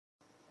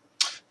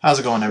How's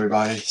it going,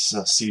 everybody? This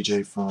is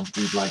CJ from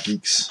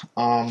 3blackgeeks.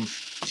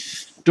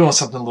 Doing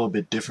something a little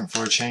bit different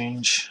for a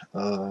change.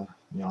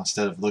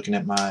 Instead of looking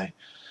at my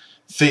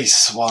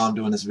face while I'm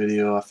doing this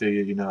video, I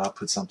figured, I'll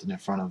put something in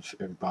front of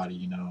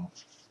everybody,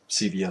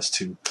 CVS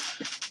too.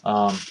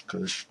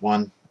 Because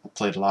one, I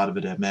played a lot of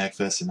it at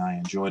MagFest and I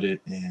enjoyed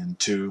it, and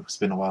two, it's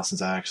been a while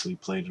since I actually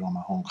played it on my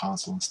home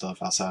console and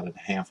stuff. Outside of a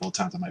handful of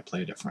times I might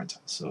play it at friends'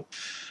 house. So,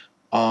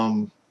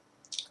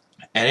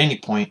 at any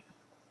point,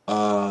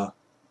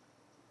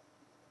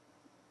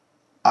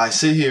 I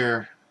sit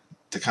here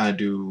to kind of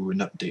do an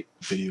update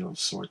video of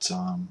sorts.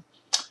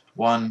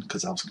 One,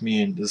 because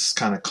this is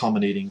kind of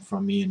culminating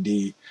from me and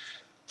D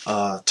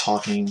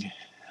talking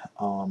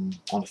on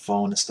the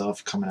phone and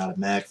stuff coming out of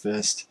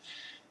MagFest,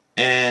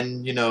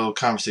 and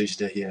conversations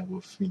that he had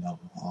with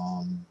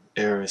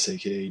Eris,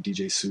 aka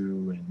DJ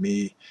Sue, and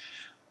me,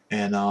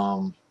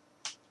 and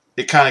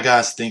it kind of got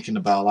us thinking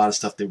about a lot of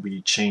stuff that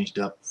we changed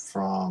up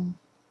from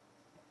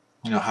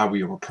how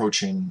we were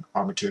approaching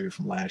our material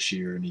from last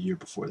year and the year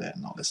before that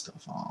and all that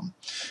stuff.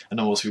 I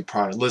know most people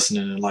probably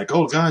listening and like,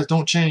 oh guys,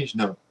 don't change.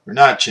 No, we're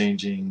not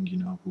changing,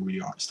 who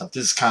we are and stuff.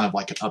 This is kind of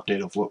like an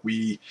update of what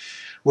we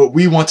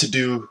want to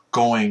do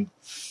going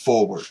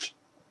forward,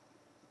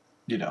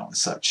 and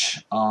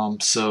such.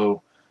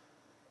 So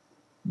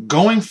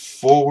going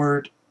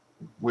forward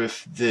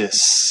with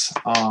this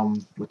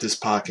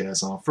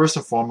podcast, first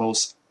and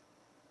foremost,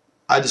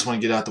 I just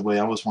want to get out the way.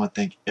 I just want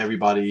to thank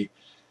everybody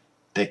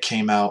that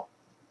came out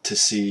to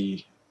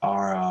see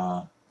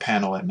our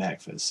panel at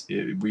MagFest.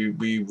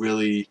 We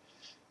really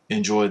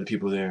enjoyed the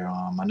people there.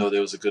 I know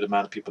there was a good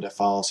amount of people that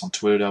follow us on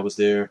Twitter that was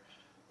there.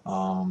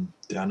 I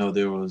know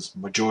there was a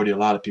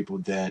lot of people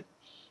that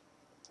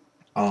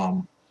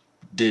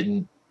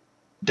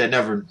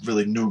never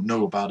really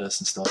knew about us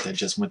and stuff, that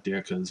just went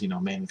there because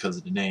mainly because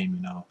of the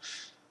name.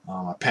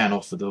 Our panel,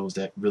 for those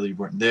that really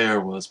weren't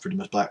there, was pretty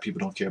much Black people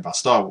don't care about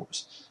Star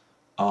Wars.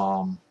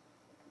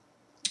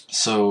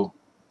 So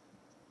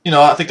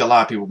I think a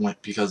lot of people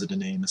went because of the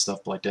name and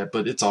stuff like that,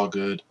 but it's all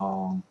good.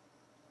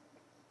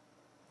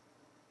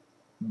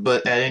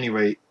 But at any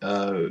rate,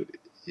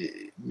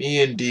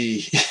 me and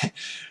D,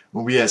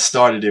 when we had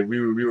started it, we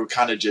were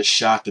kind of just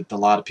shocked at a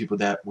lot of people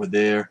that were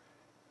there,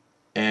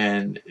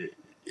 and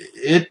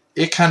it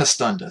kind of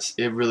stunned us.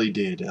 It really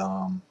did.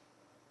 I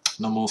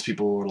know most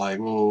people were like,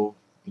 well,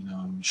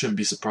 you shouldn't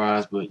be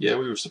surprised, but yeah,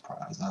 we were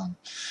surprised.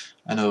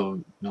 I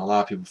know, a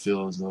lot of people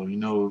feel as though,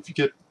 if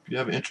you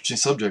have an interesting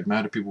subject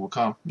matter, people will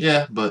come.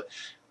 Yeah, but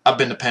I've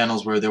been to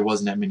panels where there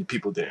wasn't that many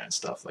people there and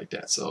stuff like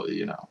that. So,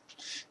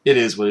 it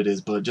is what it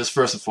is. But just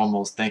first and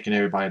foremost, thanking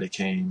everybody that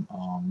came.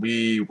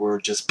 We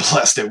were just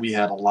blessed that we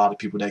had a lot of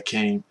people that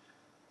came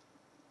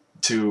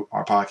to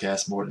our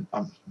podcast more than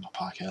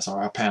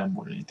our panel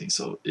more than anything.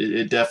 So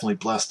it definitely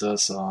blessed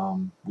us.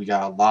 We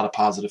got a lot of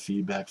positive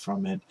feedback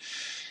from it.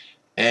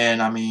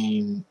 And I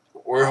mean,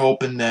 we're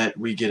hoping that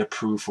we get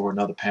approved for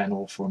another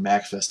panel for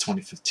MagFest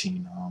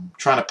 2015.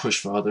 Trying to push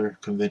for other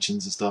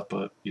conventions and stuff,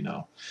 but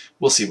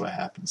we'll see what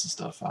happens and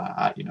stuff.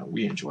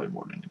 We enjoy it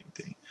more than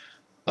anything.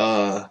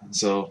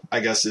 So I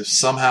guess if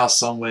somehow,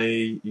 some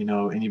way,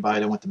 anybody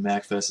that went to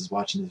MagFest is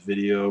watching this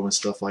video and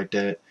stuff like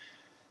that,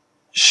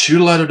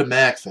 shoot a letter to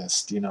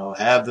MagFest.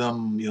 Have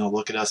them,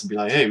 look at us and be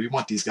like, hey, we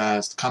want these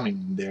guys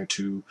coming there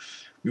to.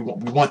 We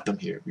want them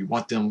here. We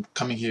want them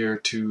coming here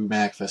to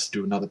MagFest to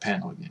do another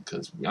panel again,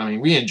 because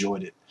we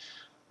enjoyed it.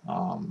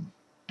 One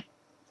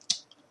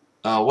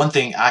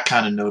thing I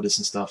kind of noticed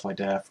and stuff like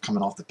that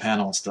coming off the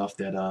panel and stuff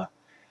that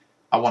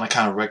I want to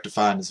kind of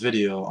rectify in this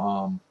video.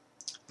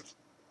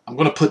 I'm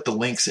going to put the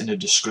links in the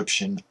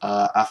description.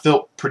 I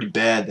felt pretty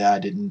bad that I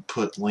didn't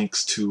put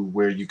links to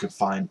where you can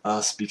find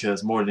us,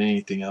 because more than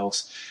anything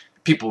else,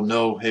 people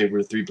know, hey, we're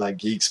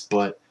 3blackgeeks,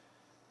 but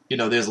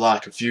there's a lot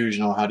of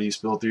confusion on how do you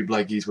spell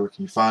 3blackgeeks, where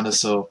can you find us.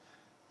 So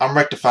I'm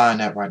rectifying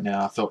that right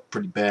now. I felt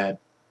pretty bad,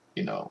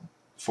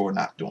 for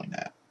not doing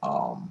that.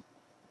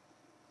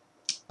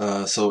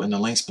 So in the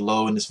links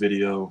below in this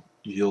video,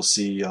 you'll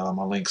see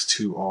my links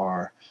to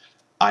our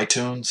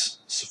iTunes.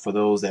 So for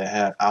those that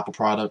have Apple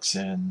products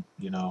and,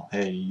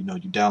 hey, you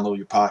download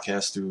your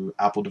podcast through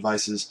Apple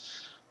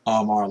devices.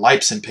 Our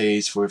Libsyn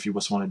page for if you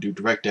just want to do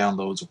direct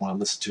downloads or want to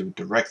listen to it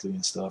directly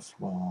and stuff.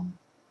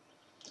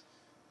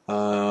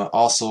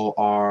 Also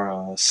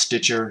our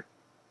Stitcher.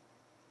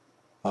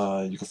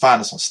 You can find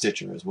us on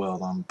Stitcher as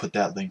well. Put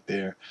that link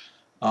there.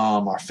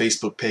 Our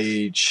Facebook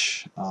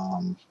page,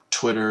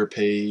 Twitter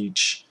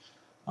page.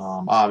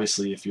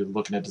 Obviously, if you're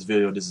looking at this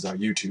video, this is our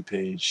YouTube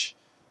page.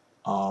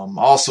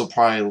 Also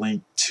probably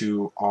link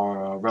to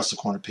our Wrestle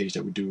Corner page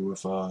that we do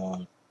with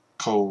a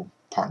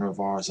co-partner of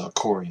ours,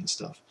 Corey and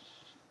stuff.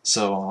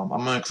 So I'm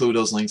going to include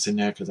those links in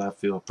there because I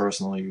feel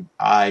personally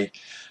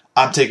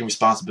I'm taking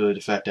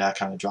responsibility for the fact that I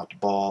kind of dropped the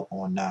ball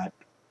on not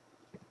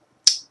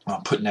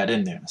putting that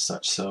in there and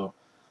such. So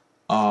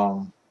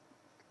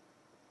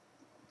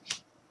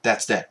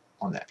that's that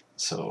on that.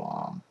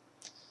 So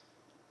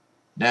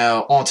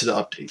now on to the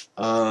update.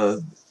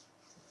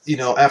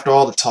 after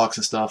all the talks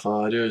and stuff,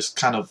 there's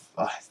kind of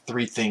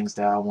three things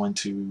that I want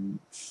to,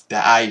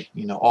 that I,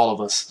 all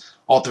of us,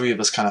 all three of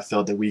us kind of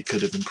felt that we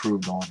could have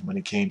improved on when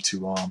it came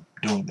to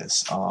doing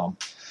this.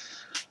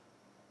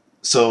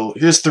 So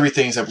here's three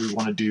things that we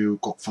want to do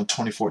from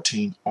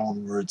 2014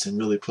 onwards and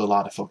really put a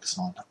lot of focus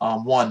on.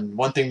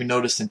 One thing we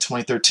noticed in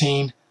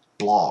 2013,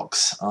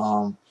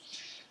 blogs.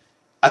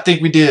 I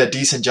think we did a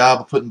decent job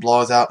of putting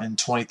blogs out in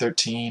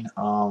 2013,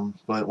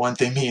 but one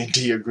thing me and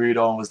D agreed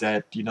on was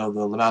that, the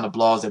amount of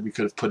blogs that we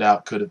could have put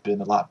out could have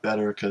been a lot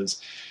better,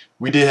 because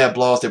we did have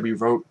blogs that we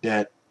wrote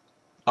that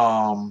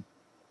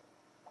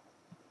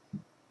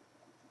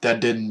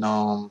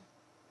didn't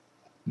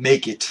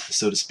make it,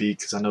 so to speak,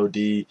 because I know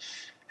D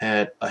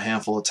had a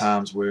handful of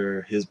times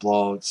where his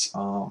blogs,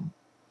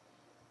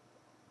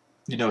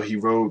 he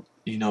wrote,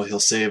 he'll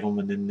save them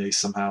and then they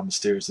somehow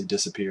mysteriously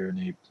disappear and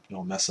they,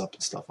 mess up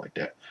and stuff like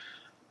that.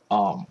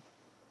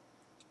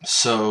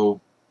 So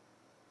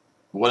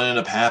what ended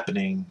up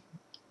happening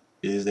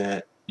is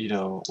that,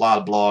 a lot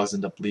of blogs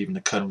end up leaving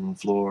the cutting room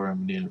floor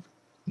and then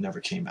never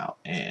came out.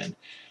 And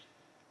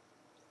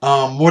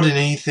more than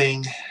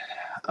anything,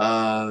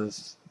 I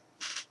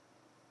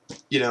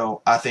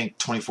think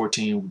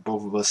 2014,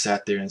 both of us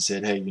sat there and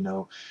said, hey,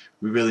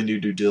 we really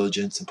need due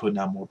diligence and putting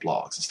out more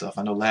blogs and stuff.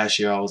 I know last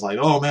year I was like,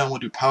 oh man, we'll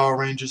do Power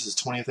Rangers, it's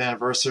 20th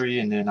anniversary,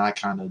 and then I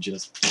kind of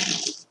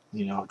just,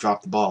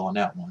 dropped the ball on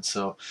that one.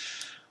 So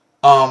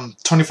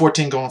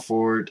 2014 going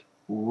forward,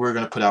 we're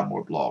going to put out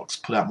more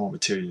blogs, put out more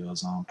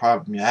materials.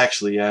 Probably,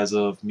 actually, as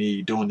of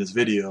me doing this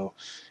video,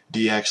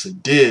 D actually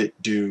did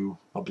do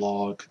a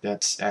blog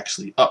that's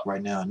actually up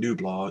right now, a new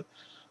blog.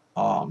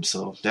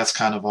 So that's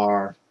kind of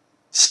our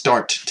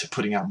start to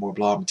putting out more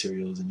blog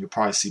materials, and you'll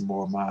probably see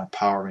more of my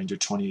Power Ranger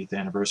 20th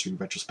anniversary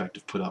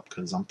retrospective put up,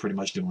 because I'm pretty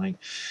much doing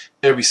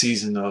every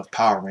season of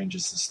Power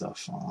Rangers and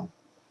stuff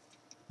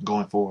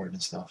going forward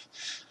and stuff.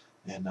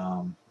 And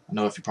I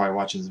know if you're probably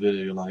watching this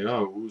video, you're like,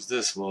 oh, who's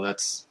this? Well,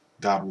 that's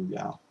God Wu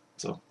Yao.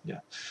 So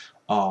yeah.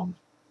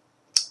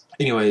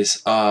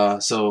 Anyways,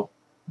 so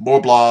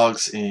more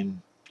blogs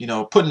and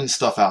putting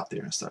stuff out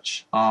there and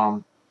such.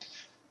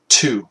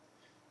 2,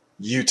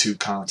 YouTube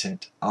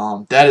content.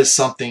 That is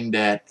something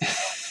that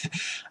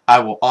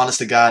I will honest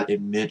to God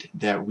admit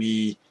that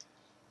we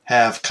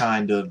have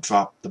kind of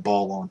dropped the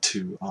ball on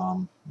too.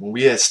 When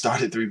we had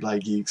started 3 Black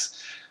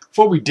Geeks,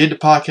 before we did the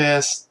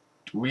podcast,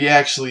 we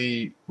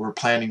actually were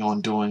planning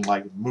on doing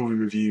like movie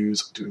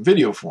reviews, doing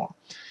video form.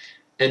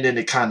 And then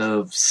it kind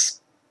of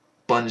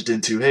sponged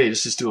into, hey,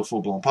 let's just do a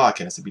full-blown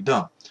podcast and be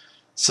done.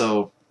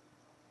 So,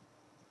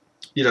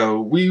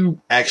 we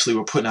actually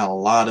were putting out a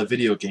lot of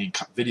video game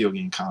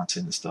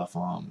content and stuff.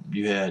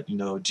 You had,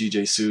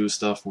 DJ Sue's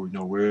stuff where,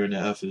 where in the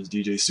F is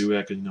DJ Sue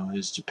at,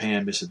 his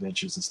Japan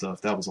misadventures and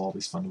stuff. That was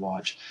always fun to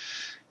watch.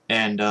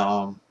 And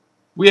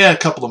we had a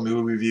couple of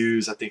movie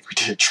reviews. I think we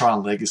did a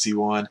Tron Legacy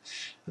one.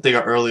 I think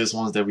our earliest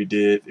ones that we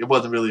did, it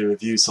wasn't really a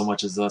review so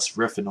much as us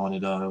riffing on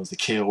it. It was the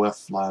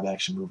KOF live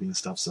action movie and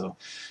stuff. So,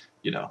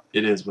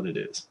 it is what it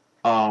is.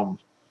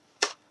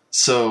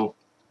 So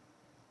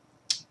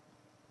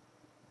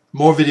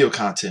more video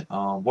content.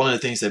 One of the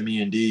things that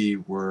me and D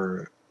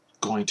were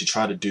going to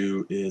try to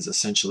do is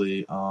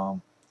essentially what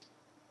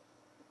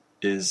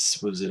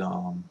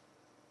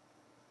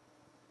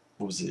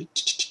was it?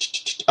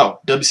 Oh,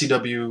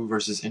 WCW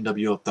versus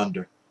NWO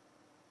Thunder.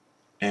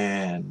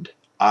 And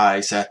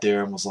I sat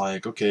there and was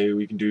like, okay,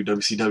 we can do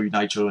WCW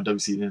Nitro and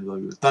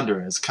WCW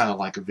Thunder as kind of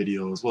like a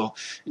video as well.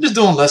 And just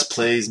doing less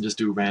plays and just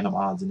do random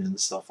odds and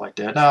stuff like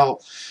that. Now,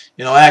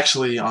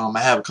 actually, I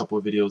have a couple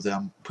of videos that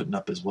I'm putting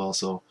up as well.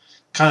 So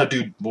kind of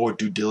do more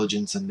due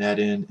diligence in that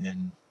end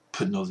and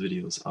putting those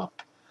videos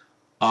up.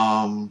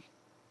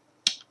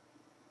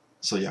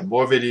 So yeah,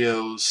 more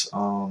videos.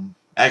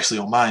 Actually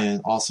on my end,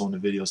 also in the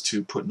videos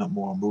too, putting up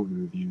more movie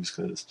reviews,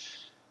 because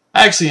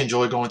I actually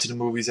enjoy going to the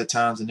movies at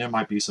times, and there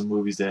might be some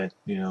movies that,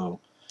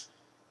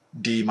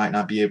 D might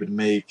not be able to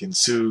make, and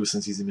Sue,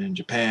 since he's in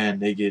Japan,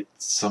 they get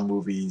some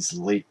movies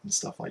late and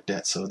stuff like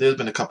that. So there's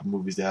been a couple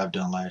movies that I've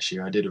done last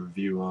year. I did a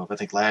review of, I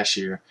think last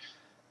year,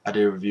 I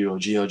did a review of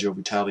G.I. Joe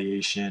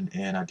Retaliation,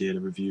 and I did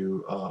a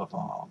review of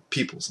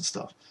Peoples and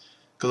stuff.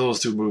 Because those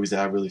 2 movies that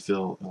I really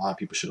feel a lot of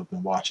people should have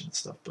been watching and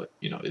stuff. But,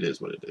 it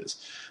is what it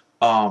is.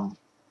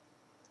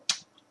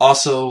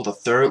 Also,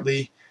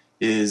 thirdly,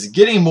 is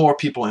getting more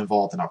people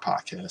involved in our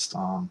podcast.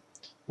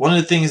 One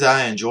of the things that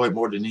I enjoyed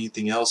more than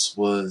anything else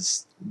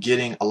was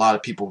getting a lot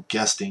of people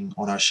guesting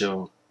on our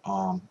show.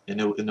 And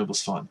it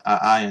was fun.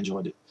 I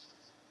enjoyed it.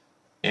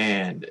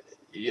 And,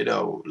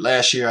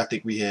 last year I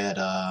think we had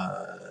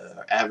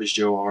Average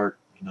Joe Art,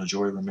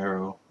 Joey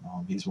Romero.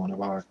 He's one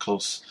of our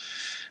close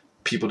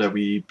people that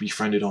we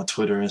befriended on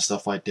Twitter and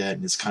stuff like that,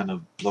 and it's kind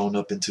of blown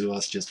up into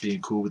us just being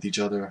cool with each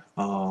other.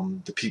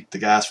 The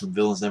guys from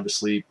Villains Never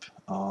Sleep,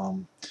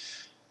 and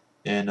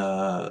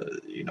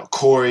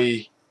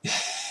Corey,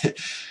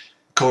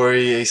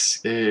 aka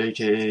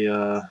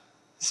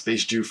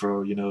Space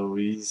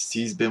Jufro.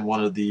 He's been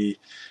one of the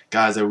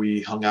guys that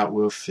we hung out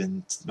with,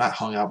 and not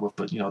hung out with,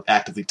 but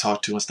actively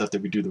talked to and stuff,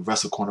 that we do the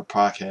Wrestle Corner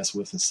podcast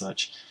with and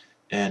such.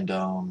 and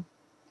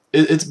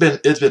it's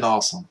been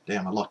awesome.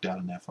 Damn, I lucked out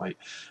in that fight.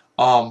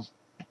 Um,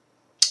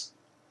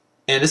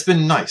 and it's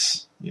been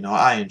nice. You know,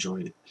 I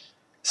enjoyed it.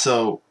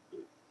 So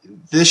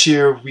this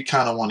year we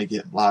kind of want to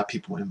get a lot of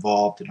people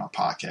involved in our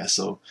podcast.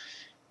 So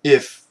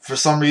if for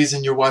some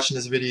reason you're watching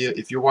this video,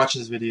 if you're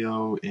watching this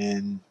video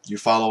and you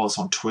follow us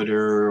on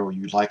Twitter or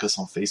you like us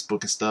on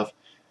Facebook and stuff,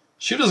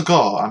 shoot us a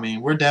call. I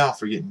mean, we're down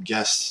for getting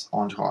guests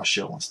onto our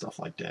show and stuff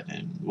like that,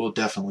 and we'll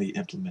definitely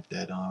implement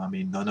that. I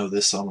mean, I know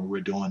this summer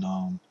we're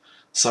doing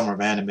summer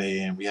of anime,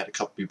 and we had a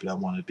couple people that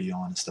wanted to be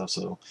on and stuff.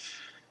 So,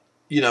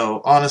 you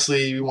know,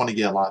 honestly, we want to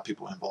get a lot of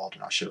people involved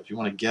in our show. If you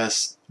want to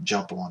guest,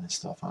 jump on and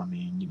stuff. I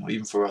mean, you know,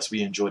 even for us,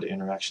 we enjoy the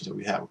interactions that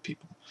we have with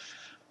people.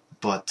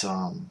 But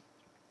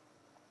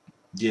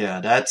yeah,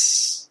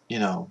 that's, you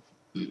know,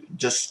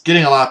 just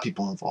getting a lot of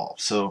people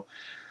involved. So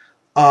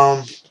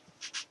um,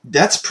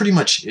 that's pretty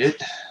much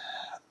it.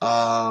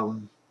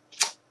 Um,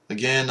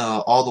 Again,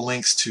 all the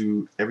links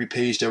to every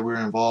page that we're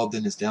involved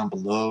in is down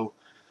below.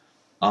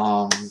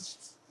 Um,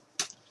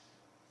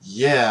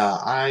 yeah,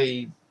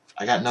 I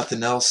got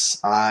nothing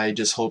else. I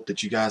just hope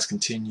that you guys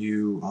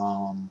continue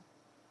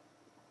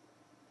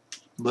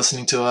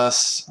listening to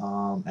us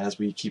as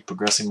we keep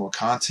progressing more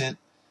content.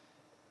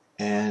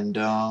 And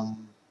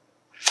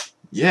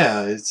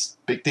yeah, it's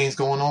big things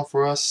going on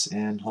for us,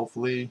 and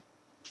hopefully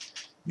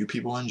you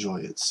people enjoy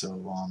it.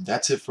 So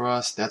that's it for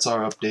us. That's our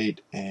update,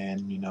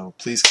 and you know,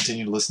 please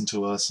continue to listen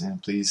to us,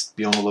 and please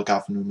be on the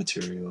lookout for new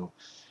material.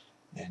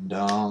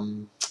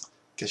 And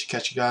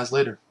catch you guys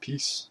later.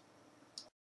 Peace.